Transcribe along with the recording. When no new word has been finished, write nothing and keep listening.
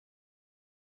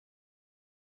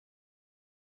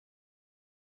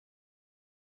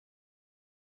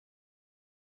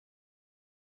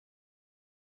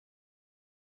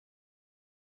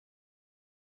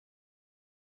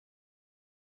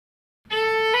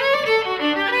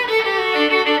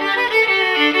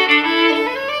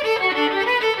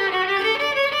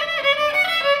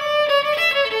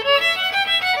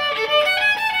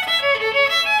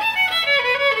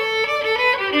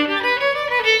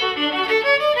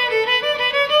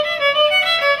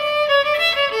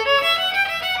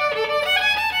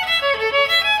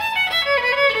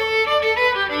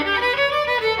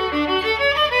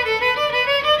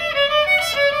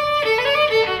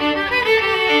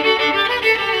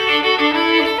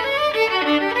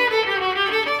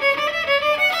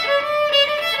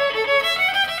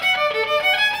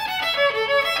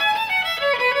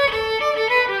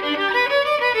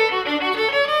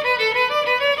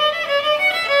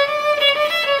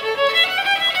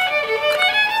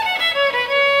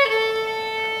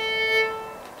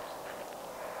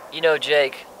You know,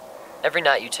 Jake, every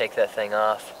night you take that thing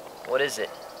off. What is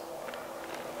it?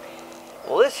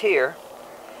 Well, this here,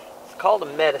 it's called a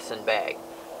medicine bag.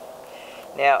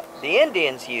 Now, the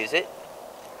Indians use it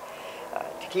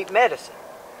to keep medicine.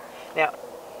 Now,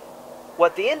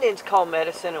 what the Indians call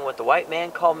medicine and what the white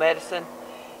man call medicine,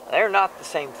 they're not the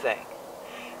same thing.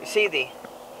 You see,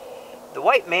 the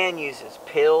white man uses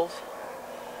pills,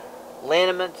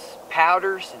 liniments,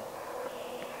 powders,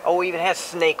 and even has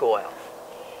snake oil.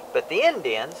 But the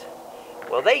Indians,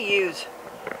 well, they use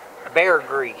bear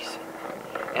grease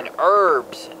and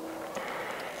herbs.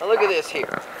 Now look at this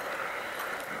here.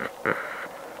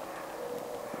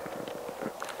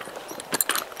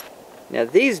 Now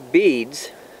these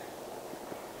beads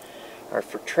are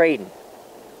for trading.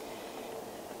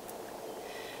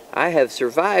 I have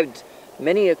survived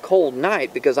many a cold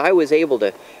night because I was able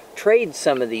to trade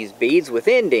some of these beads with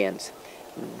Indians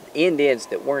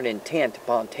that weren't intent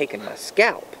upon taking my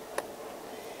scalp.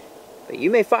 But you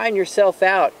may find yourself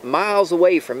out miles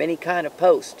away from any kind of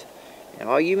post, and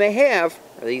all you may have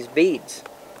are these beads.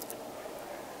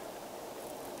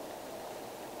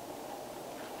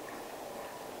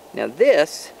 Now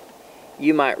this,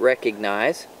 you might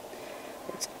recognize,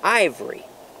 it's ivory.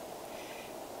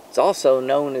 It's also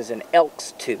known as an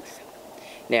elk's tooth.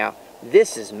 Now,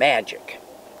 this is magic.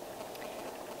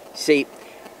 See,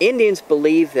 Indians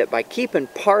believe that by keeping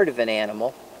part of an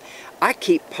animal, I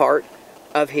keep part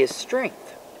of his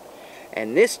strength.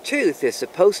 And this tooth is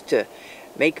supposed to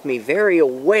make me very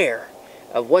aware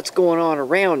of what's going on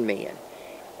around me.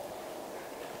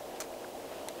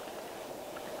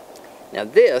 Now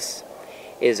this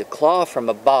is a claw from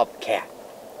a bobcat.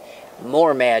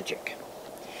 More magic.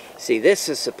 See, this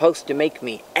is supposed to make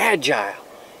me agile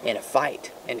in a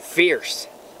fight and fierce.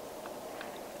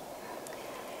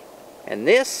 And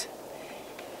this,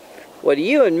 well, to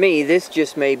you and me, this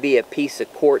just may be a piece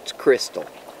of quartz crystal.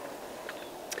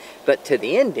 But to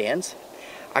the Indians,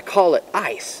 I call it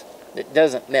ice that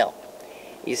doesn't melt.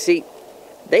 You see,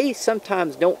 they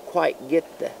sometimes don't quite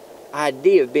get the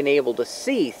idea of being able to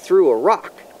see through a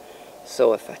rock.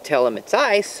 So if I tell them it's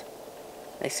ice,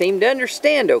 they seem to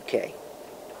understand okay.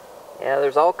 Yeah,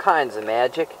 there's all kinds of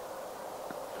magic.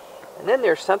 And then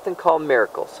there's something called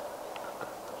miracles.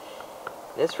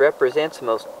 This represents the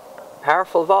most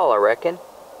powerful of all, I reckon.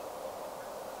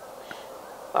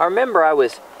 I remember I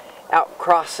was out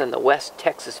crossing the West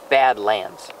Texas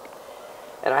Badlands,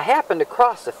 and I happened to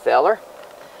cross a feller.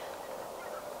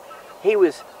 He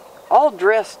was all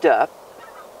dressed up,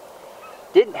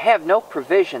 didn't have no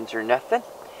provisions or nothing,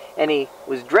 and he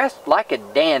was dressed like a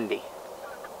dandy.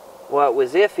 Well, it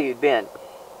was as if he'd been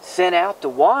sent out to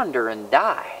wander and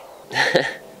die.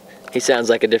 He sounds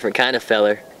like a different kind of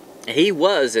feller. He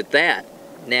was at that.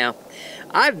 Now,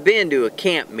 I've been to a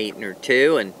camp meeting or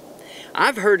two, and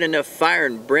I've heard enough fire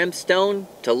and brimstone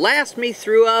to last me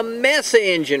through a mess of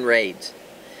engine raids.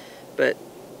 But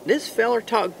this feller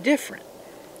talked different.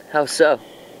 How so?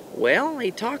 Well,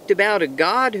 he talked about a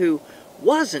God who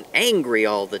wasn't angry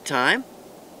all the time.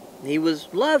 He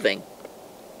was loving.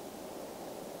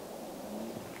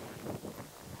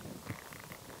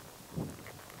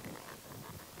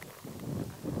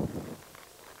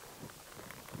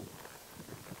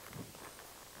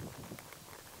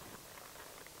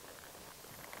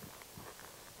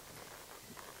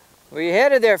 Where you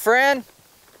headed there, friend?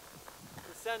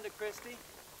 Senda Christi.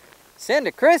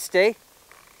 Senda Christi?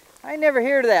 I never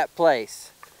heard of that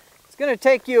place. It's going to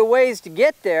take you a ways to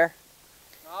get there.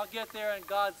 I'll get there in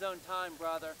God's own time,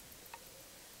 brother.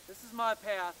 This is my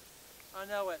path. I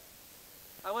know it.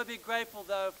 I would be grateful,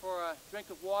 though, for a drink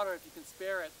of water if you can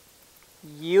spare it.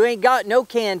 You ain't got no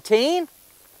canteen?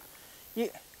 Well,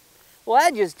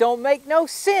 that just don't make no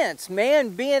sense, man,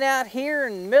 being out here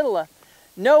in the middle of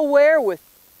nowhere with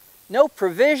no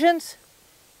provisions.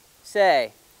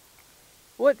 Say,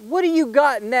 what do you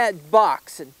got in that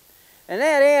box and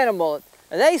that animal?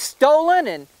 Are they stolen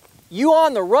and you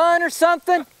on the run or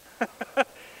something? Oh,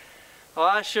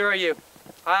 I assure you,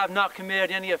 I have not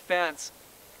committed any offense.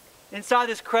 Inside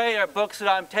this crate are books that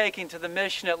I'm taking to the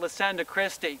mission at Senda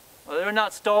Christi. Well, they're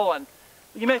not stolen.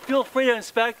 You may feel free to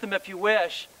inspect them if you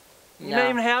wish. You may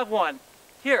even have one.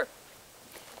 Here,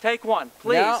 take one,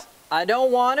 please. No, I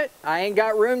don't want it. I ain't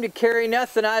got room to carry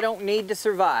nothing I don't need to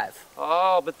survive.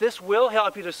 Oh, but this will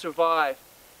help you to survive.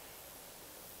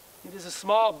 It is a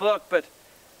small book, but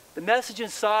the message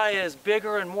inside is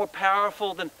bigger and more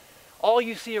powerful than all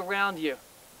you see around you.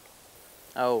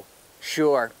 Oh,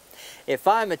 sure. If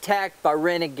I'm attacked by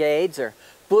renegades or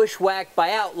bushwhacked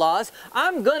by outlaws,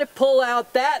 I'm going to pull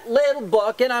out that little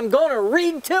book and I'm going to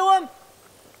read to them.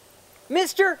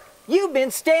 Mister, You've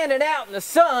been standing out in the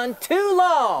sun too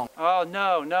long. Oh,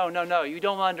 no, no, no, no. You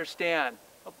don't understand.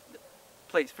 Oh,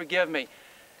 please, forgive me.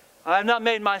 I have not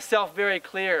made myself very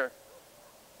clear.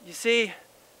 You see,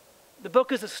 the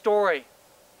book is a story.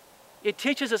 It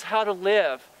teaches us how to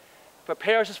live,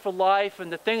 prepares us for life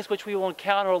and the things which we will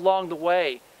encounter along the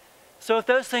way. So if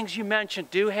those things you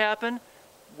mentioned do happen,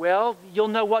 well, you'll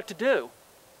know what to do.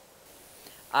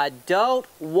 I don't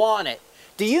want it.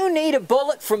 Do you need a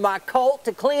bullet from my Colt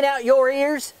to clean out your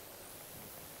ears?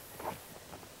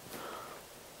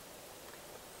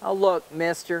 Oh, look,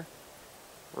 mister.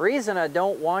 The reason I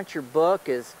don't want your book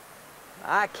is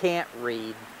I can't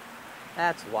read.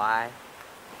 That's why.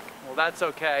 Well, that's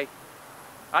okay.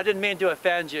 I didn't mean to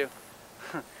offend you.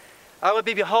 I would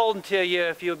be beholden to you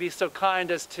if you would be so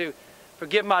kind as to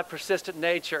forgive my persistent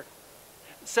nature.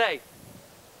 Say,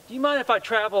 do you mind if I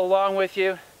travel along with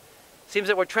you? Seems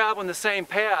that we're traveling the same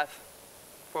path,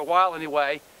 for a while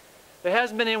anyway. There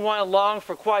hasn't been anyone along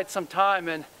for quite some time,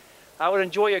 and I would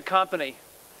enjoy your company.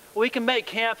 We can make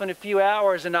camp in a few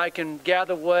hours, and I can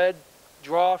gather wood,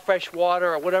 draw fresh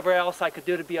water, or whatever else I could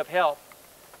do to be of help.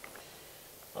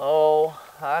 Oh,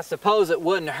 I suppose it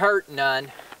wouldn't hurt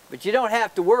none, but you don't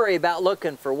have to worry about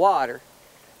looking for water.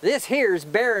 This here's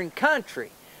barren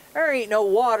country. There ain't no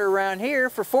water around here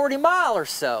for 40 miles or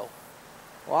so.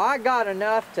 Well, I got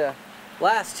enough to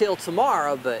last till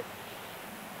tomorrow, but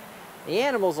the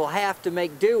animals will have to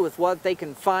make do with what they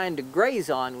can find to graze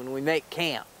on when we make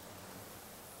camp.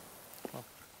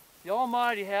 The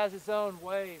Almighty has His own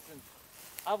ways, and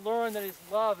I've learned that His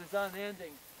love is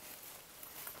unending.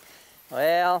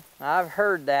 Well, I've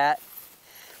heard that.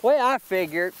 The way I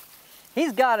figured,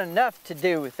 He's got enough to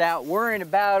do without worrying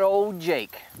about old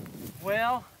Jake.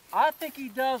 Well, I think He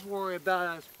does worry about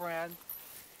us, friend.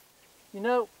 You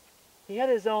know, He had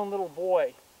His own little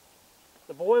boy.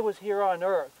 The boy was here on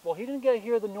earth. Well, he didn't get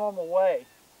here the normal way.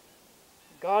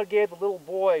 God gave the little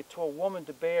boy to a woman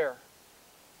to bear.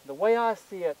 The way I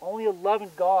see it, only a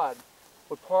loving God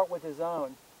would part with His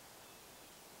own.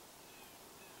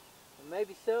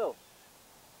 Maybe so.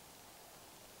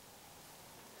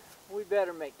 We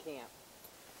better make camp.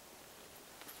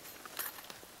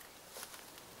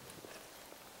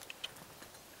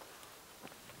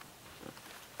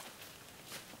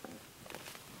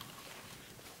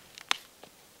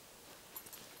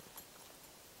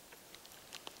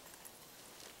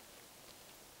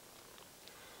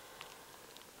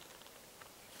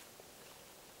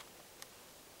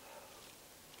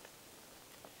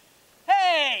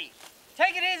 Hey!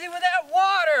 Take it easy with that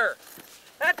water!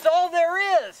 That's all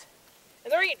there is!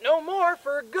 And there ain't no more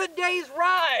for a good day's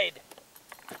ride!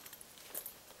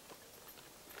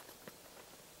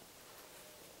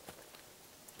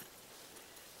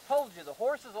 Told you, the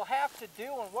horses will have to do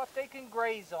on what they can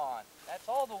graze on. That's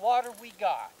all the water we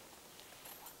got.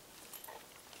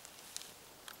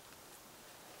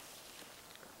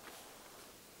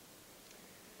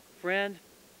 Friend,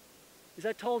 as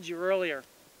I told you earlier,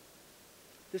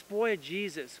 this boy of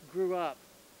Jesus grew up.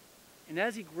 And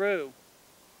as he grew,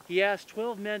 he asked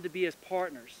 12 men to be his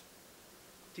partners.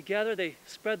 Together they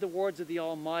spread the words of the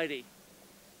Almighty.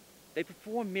 They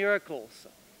performed miracles,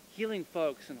 healing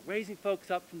folks and raising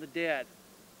folks up from the dead.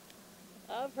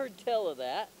 I've heard tell of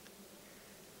that.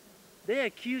 They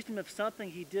accused him of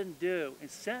something he didn't do and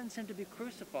sentenced him to be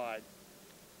crucified.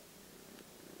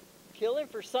 Kill him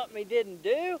for something he didn't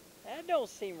do? That don't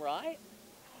seem right.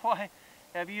 Why,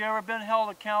 have you ever been held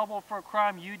accountable for a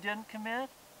crime you didn't commit?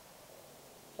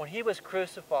 When he was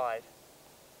crucified,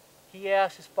 he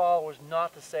asked his followers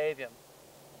not to save him,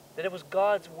 that it was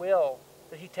God's will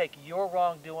that he take your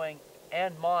wrongdoing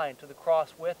and mine to the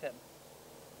cross with him.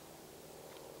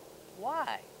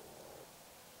 Why?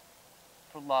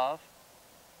 For love,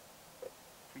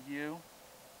 for you,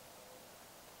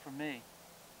 for me.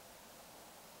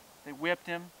 They whipped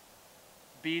him,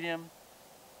 beat him,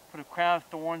 put a crown of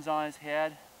thorns on his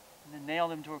head, and then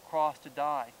nailed him to a cross to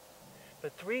die.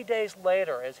 But 3 days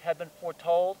later, as had been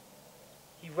foretold,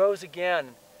 he rose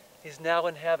again. He's now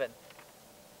in heaven.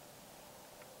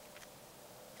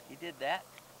 He did that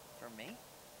for me?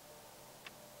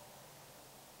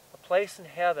 A place in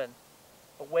heaven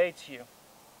awaits you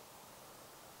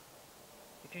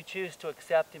if you choose to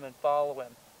accept him and follow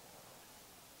him.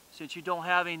 Since you don't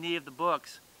have any need of the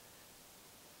books,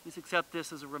 please accept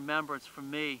this as a remembrance from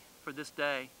me for this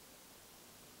day.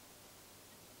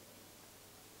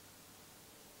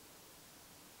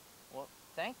 Well,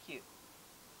 thank you.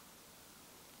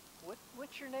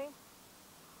 What's your name?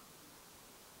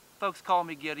 Folks call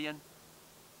me Gideon.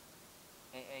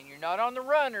 And you're not on the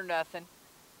run or nothing.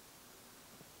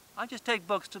 I just take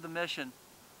books to the mission.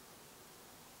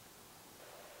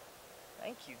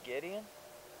 Thank you, Gideon.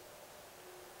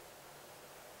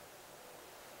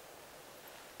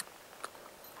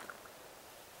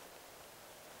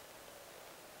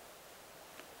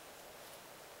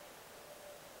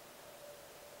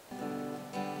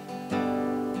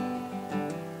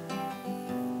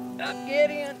 Up,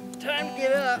 Gideon. Time to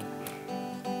get up.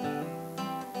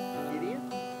 Gideon?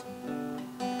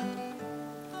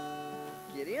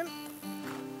 Gideon?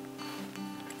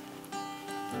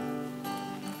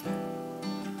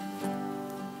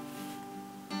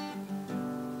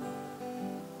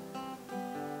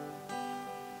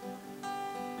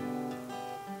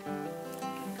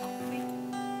 Coffee?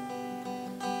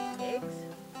 Eggs?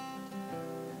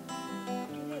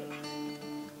 Get eggs.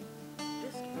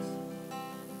 Biscuits.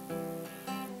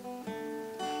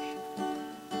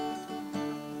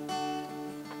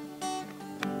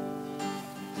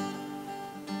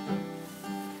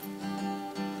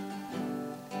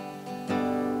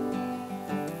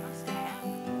 Must have.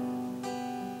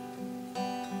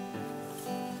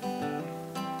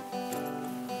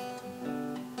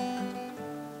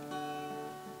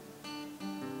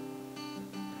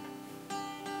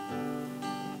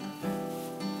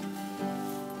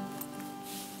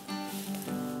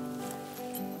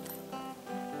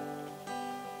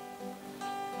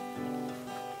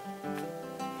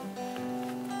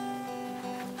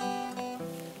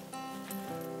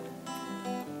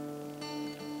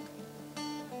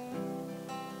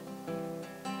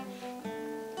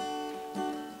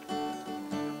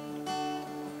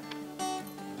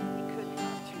 You couldn't go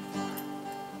too far.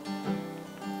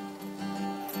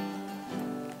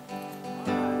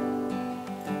 Alright.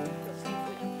 Let's see if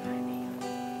we can find him.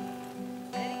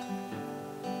 Ready?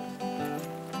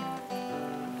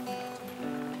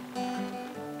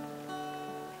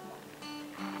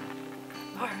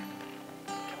 Alright.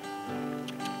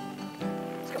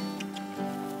 Let's go.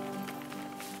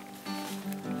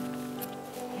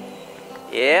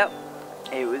 Yep,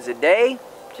 it was a day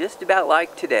just about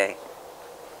like today.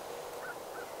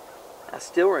 I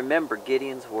still remember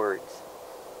Gideon's words.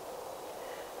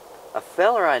 A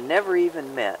feller I never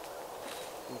even met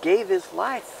gave his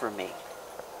life for me.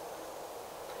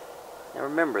 Now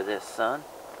remember this, son.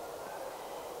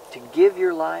 To give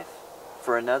your life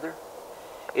for another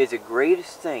is the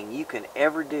greatest thing you can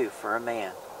ever do for a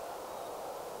man.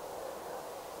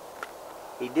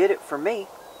 He did it for me.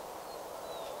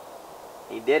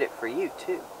 He did it for you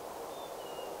too.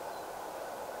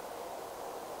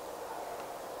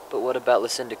 But what about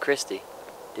Lucinda Christie?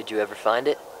 Did you ever find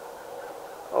it?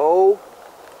 Oh,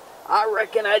 I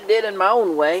reckon I did in my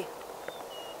own way.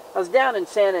 I was down in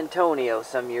San Antonio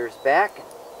some years back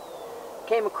and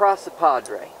came across the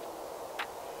Padre.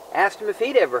 Asked him if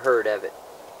he'd ever heard of it.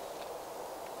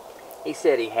 He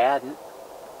said he hadn't.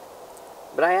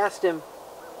 But I asked him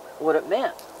what it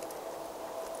meant.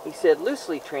 He said,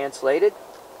 loosely translated,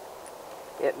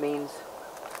 it means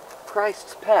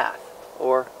Christ's path,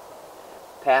 or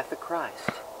path of Christ.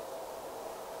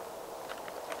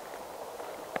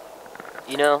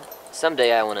 You know,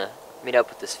 someday I want to meet up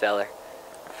with this feller.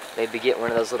 Maybe get one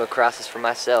of those little crosses for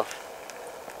myself.